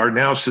 we are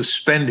now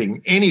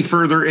suspending any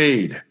further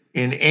aid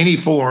in any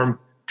form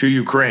to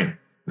Ukraine.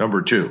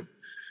 Number two,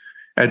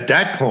 at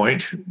that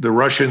point, the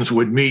Russians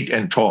would meet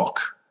and talk.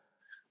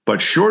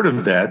 But short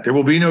of that, there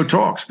will be no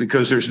talks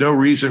because there's no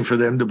reason for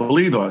them to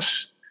believe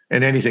us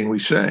and anything we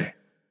say.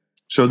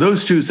 So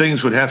those two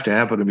things would have to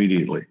happen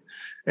immediately.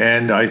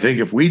 And I think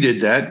if we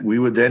did that, we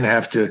would then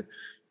have to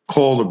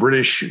call the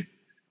British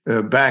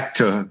back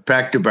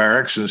to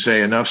barracks and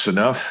say enough's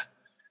enough.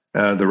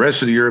 The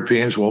rest of the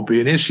Europeans won't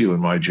be an issue, in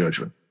my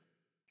judgment.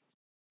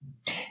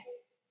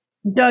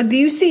 Doug, do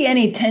you see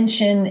any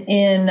tension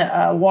in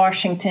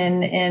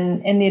Washington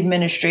and in the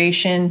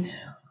administration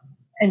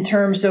in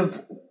terms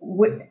of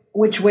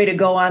which way to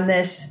go on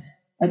this,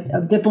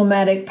 a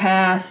diplomatic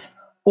path,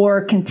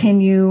 or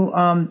continue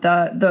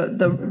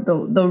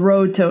the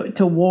road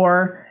to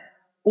war,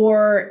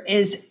 or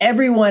is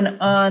everyone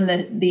on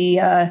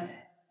the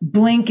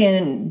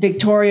Blinken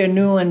Victoria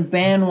Nuland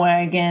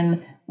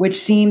bandwagon, which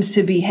seems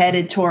to be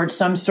headed towards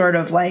some sort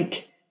of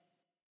like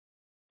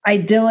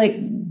idyllic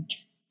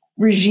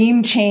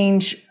regime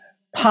change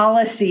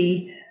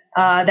policy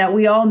that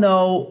we all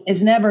know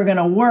is never going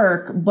to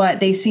work, but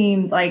they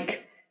seem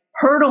like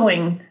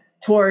hurtling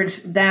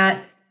towards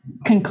that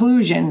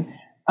conclusion.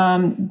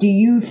 Do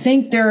you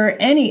think there are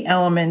any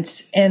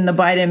elements in the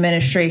Biden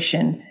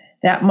administration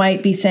that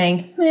might be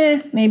saying,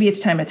 maybe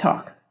it's time to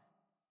talk?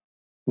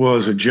 Well,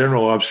 as a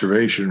general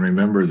observation,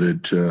 remember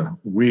that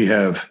we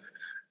have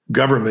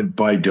government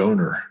by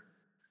donor,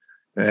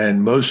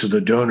 and most of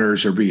the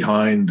donors are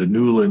behind the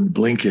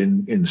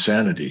Nuland-Blinken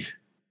insanity.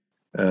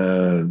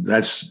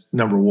 That's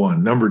number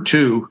one. Number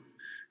two,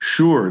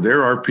 sure,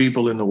 there are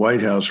people in the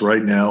White House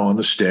right now on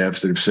the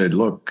staff that have said,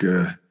 look,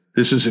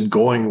 this isn't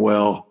going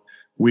well.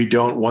 We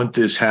don't want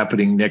this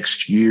happening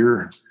next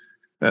year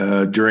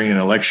during an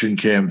election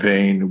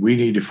campaign. We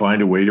need to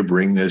find a way to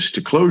bring this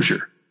to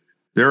closure.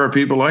 There are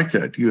people like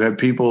that. You have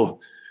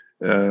people,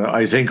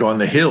 I think, on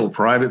the Hill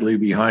privately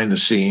behind the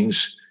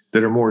scenes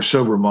that are more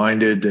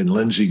sober-minded than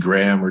Lindsey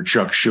Graham or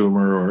Chuck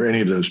Schumer or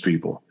any of those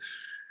people.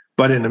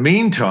 But in the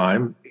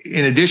meantime,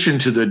 in addition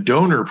to the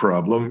donor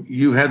problem,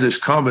 you have this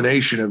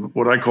combination of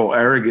what I call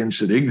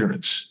arrogance and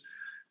ignorance.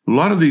 A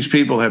lot of these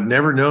people have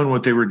never known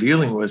what they were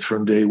dealing with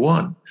from day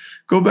one.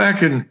 Go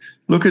back and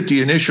look at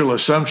the initial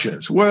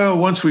assumptions. Well,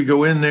 once we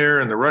go in there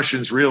and the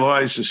Russians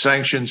realize the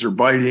sanctions are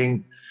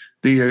biting,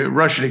 the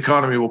Russian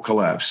economy will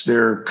collapse.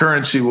 Their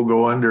currency will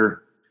go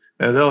under.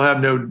 They'll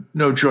have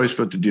no choice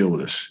but to deal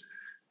with us.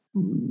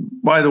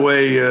 By the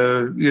way,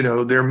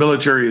 their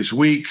military is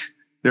weak.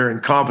 They're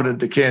incompetent.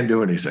 They can't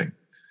do anything.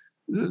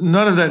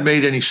 None of that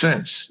made any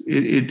sense.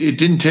 It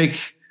didn't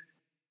take,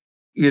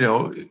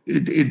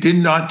 it did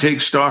not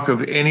take stock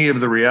of any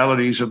of the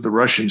realities of the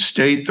Russian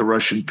state, the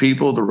Russian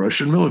people, the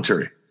Russian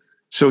military.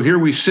 So here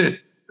we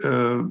sit,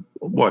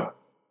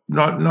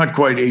 not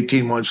quite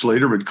 18 months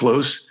later, but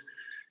close,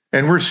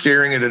 and we're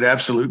staring at an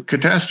absolute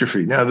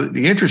catastrophe. Now,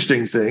 the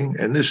interesting thing,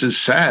 and this is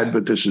sad,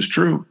 but this is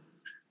true,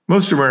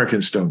 most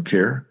Americans don't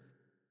care.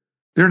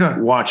 They're not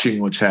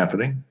watching what's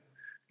happening.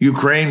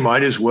 Ukraine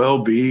might as well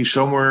be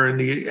somewhere in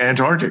the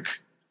Antarctic.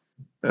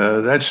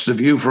 That's the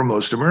view for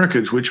most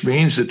Americans, which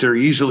means that they're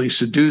easily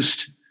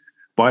seduced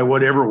by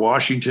whatever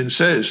Washington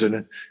says.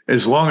 And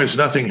as long as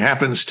nothing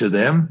happens to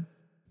them,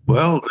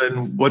 well,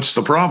 then what's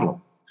the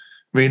problem?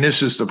 I mean,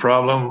 this is the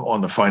problem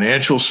on the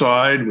financial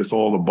side with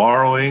all the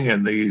borrowing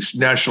and the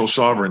national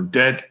sovereign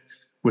debt,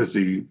 with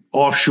the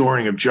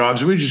offshoring of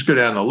jobs. We just go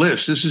down the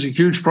list. This is a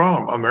huge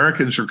problem.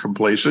 Americans are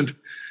complacent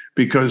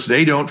because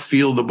they don't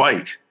feel the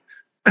bite.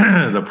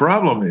 The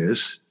problem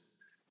is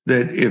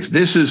that if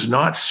this is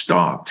not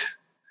stopped,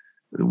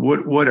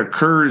 what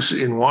occurs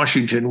in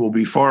Washington will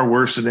be far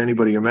worse than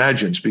anybody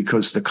imagines,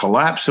 because the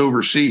collapse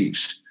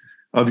overseas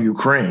of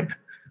Ukraine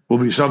will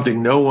be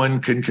something no one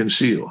can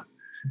conceal.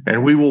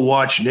 And we will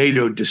watch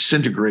NATO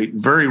disintegrate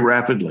very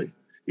rapidly.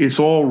 It's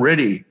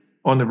already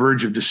on the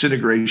verge of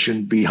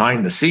disintegration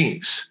behind the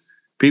scenes.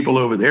 People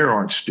over there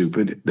aren't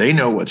stupid. They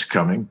know what's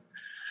coming,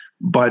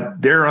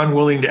 but they're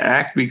unwilling to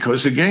act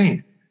because,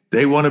 again,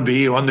 they want to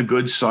be on the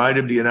good side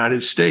of the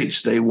United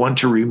States. They want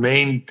to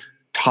remain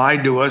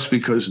tied to us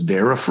because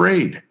they're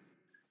afraid.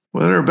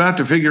 Well, they're about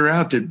to figure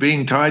out that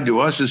being tied to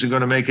us isn't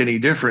going to make any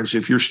difference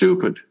if you're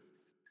stupid.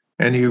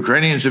 And the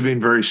Ukrainians have been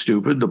very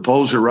stupid. The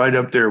Poles are right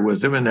up there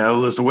with them, and now the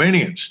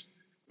Lithuanians.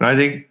 And I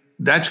think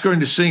that's going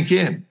to sink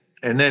in.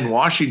 And then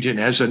Washington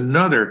has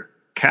another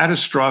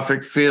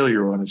catastrophic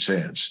failure on its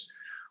hands.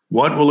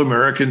 What will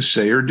Americans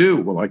say or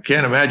do? Well, I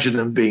can't imagine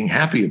them being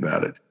happy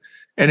about it.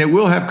 And it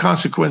will have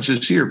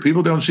consequences here.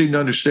 People don't seem to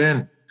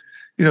understand.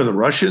 The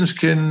Russians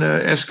can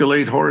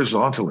escalate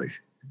horizontally.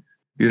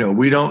 You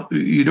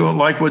don't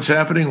like what's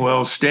happening?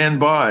 Well, stand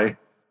by.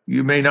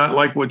 You may not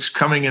like what's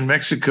coming in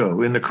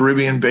Mexico, in the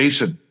Caribbean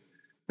basin.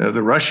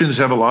 The Russians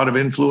have a lot of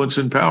influence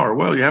and power.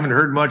 Well, you haven't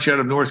heard much out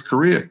of North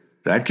Korea.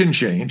 That can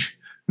change.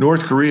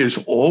 North Korea has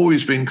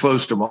always been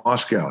close to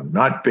Moscow,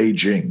 not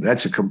Beijing.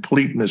 That's a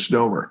complete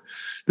misnomer.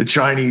 The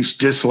Chinese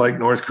dislike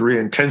North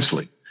Korea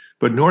intensely,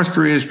 but North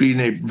Korea has been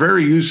a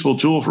very useful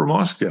tool for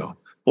Moscow.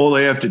 All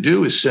they have to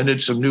do is send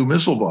it some new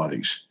missile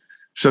bodies,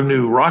 some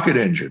new rocket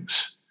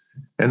engines,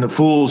 and the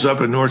fools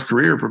up in North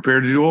Korea are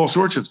prepared to do all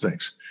sorts of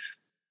things.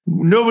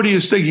 Nobody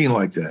is thinking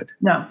like that.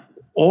 No.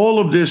 All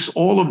of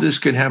this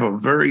can have a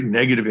very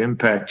negative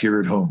impact here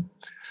at home.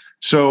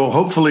 So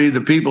hopefully the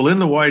people in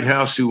the White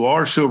House who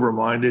are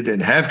sober-minded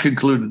and have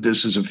concluded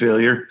this is a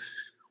failure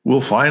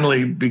will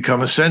finally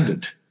become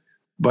ascendant.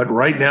 But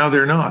right now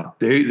they're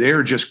not. They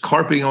are just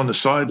carping on the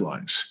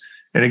sidelines.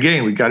 And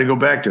again, we got to go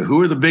back to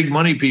who are the big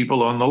money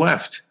people on the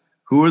left?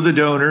 Who are the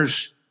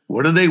donors?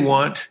 What do they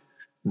want?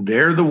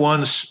 They're the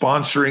ones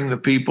sponsoring the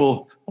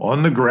people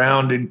on the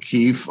ground in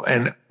Kyiv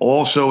and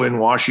also in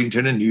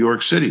Washington and New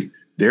York City.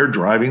 They're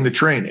driving the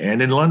train,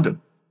 and in London.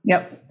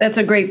 Yep, that's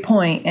a great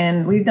point.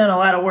 And we've done a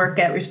lot of work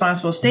at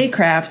Responsible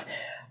Statecraft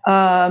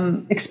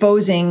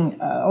exposing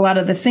a lot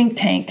of the think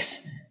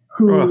tanks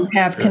who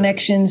have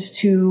connections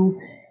to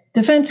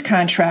defense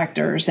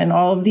contractors, and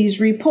all of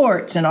these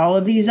reports and all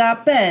of these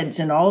op-eds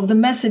and all of the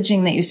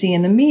messaging that you see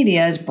in the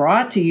media is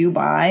brought to you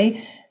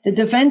by the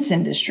defense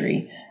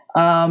industry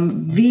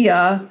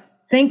via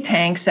think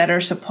tanks that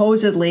are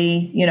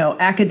supposedly,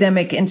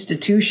 academic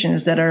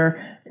institutions that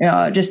are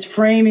just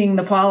framing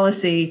the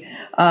policy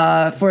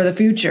for the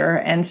future.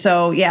 And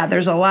so, yeah,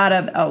 there's a lot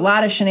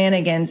of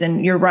shenanigans.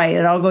 And you're right.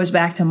 It all goes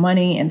back to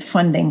money and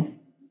funding.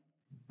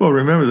 Well,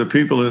 remember, the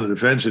people in the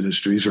defense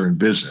industries are in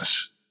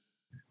business.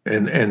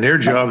 And their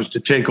job is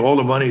to take all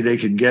the money they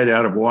can get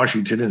out of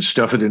Washington and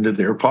stuff it into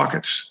their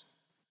pockets.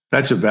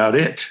 That's about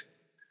it.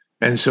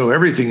 And so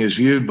everything is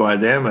viewed by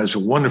them as a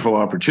wonderful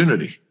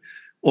opportunity.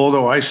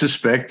 Although I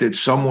suspect that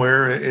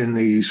somewhere in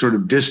the sort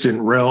of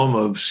distant realm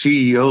of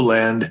CEO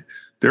land,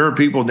 there are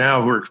people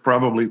now who are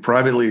probably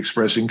privately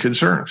expressing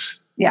concerns.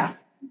 Yeah.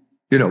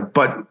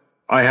 But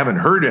I haven't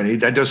heard any.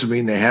 That doesn't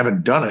mean they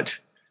haven't done it.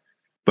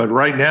 But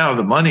right now,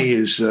 the money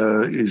is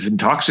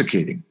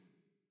intoxicating.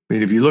 I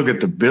mean, if you look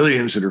at the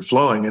billions that are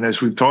flowing, and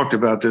as we've talked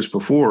about this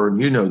before,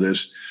 and you know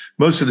this,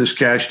 most of this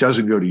cash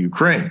doesn't go to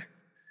Ukraine.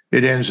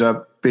 It ends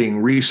up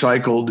being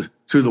recycled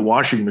through the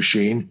washing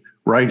machine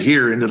right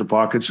here into the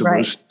pockets of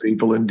most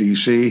people in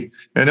D.C.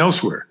 and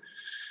elsewhere.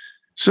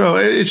 So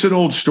it's an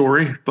old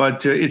story,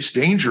 but it's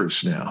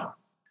dangerous now.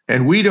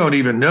 And we don't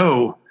even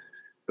know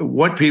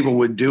what people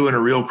would do in a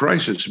real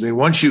crisis. I mean,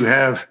 once you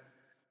have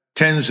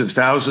tens of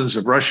thousands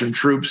of Russian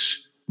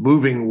troops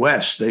moving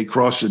west, they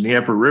cross the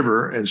Dnieper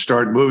River and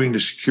start moving to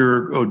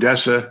secure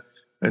Odessa,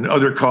 and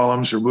other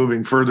columns are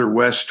moving further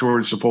west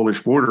towards the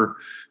Polish border.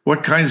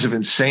 What kinds of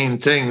insane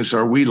things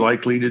are we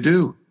likely to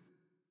do?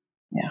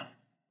 Yeah.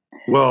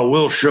 Well,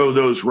 we'll show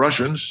those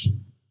Russians,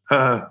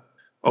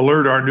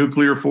 alert our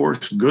nuclear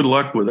force. Good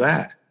luck with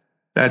that.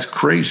 That's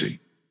crazy.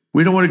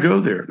 We don't want to go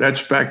there.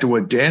 That's back to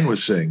what Dan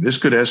was saying. This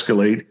could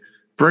escalate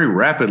very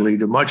rapidly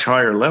to much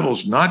higher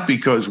levels, not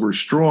because we're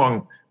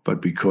strong, but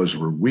because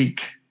we're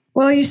weak.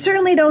 Well, you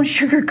certainly don't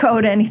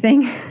sugarcoat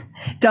anything.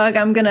 Doug,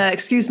 I'm going to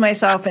excuse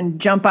myself and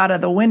jump out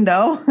of the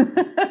window.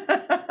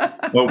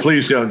 Well,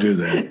 please don't do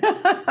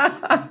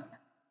that.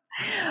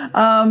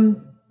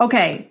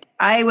 Okay.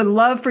 I would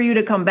love for you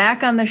to come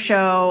back on the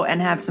show and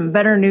have some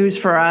better news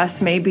for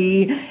us.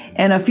 Maybe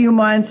in a few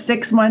months,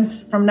 6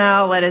 months from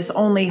now. Let us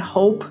only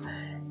hope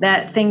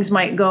that things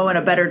might go in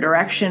a better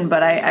direction.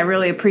 But I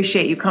really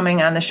appreciate you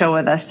coming on the show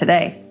with us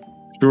today.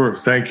 Sure.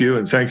 Thank you.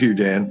 And thank you,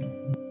 Dan.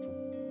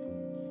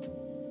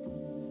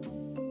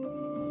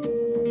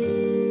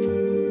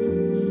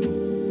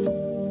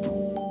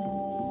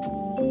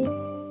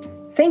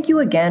 Thank you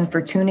again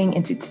for tuning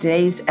into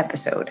today's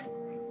episode.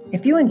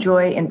 If you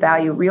enjoy and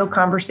value real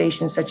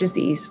conversations such as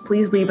these,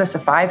 please leave us a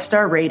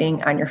 5-star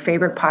rating on your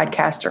favorite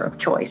podcaster of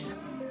choice.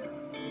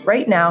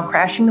 Right now,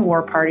 Crashing the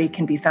War Party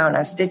can be found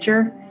on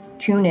Stitcher,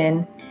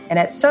 TuneIn, and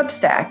at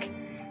Substack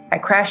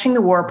at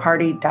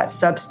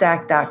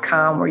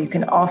crashingthewarparty.substack.com, where you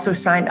can also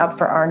sign up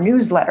for our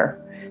newsletter.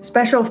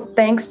 Special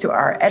thanks to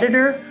our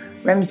editor,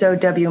 Remzo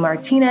W.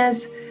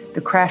 Martinez,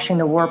 the Crashing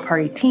the War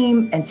Party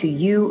team, and to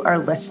you, our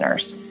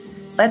listeners.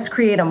 Let's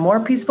create a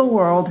more peaceful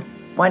world,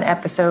 one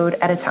episode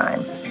at a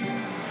time.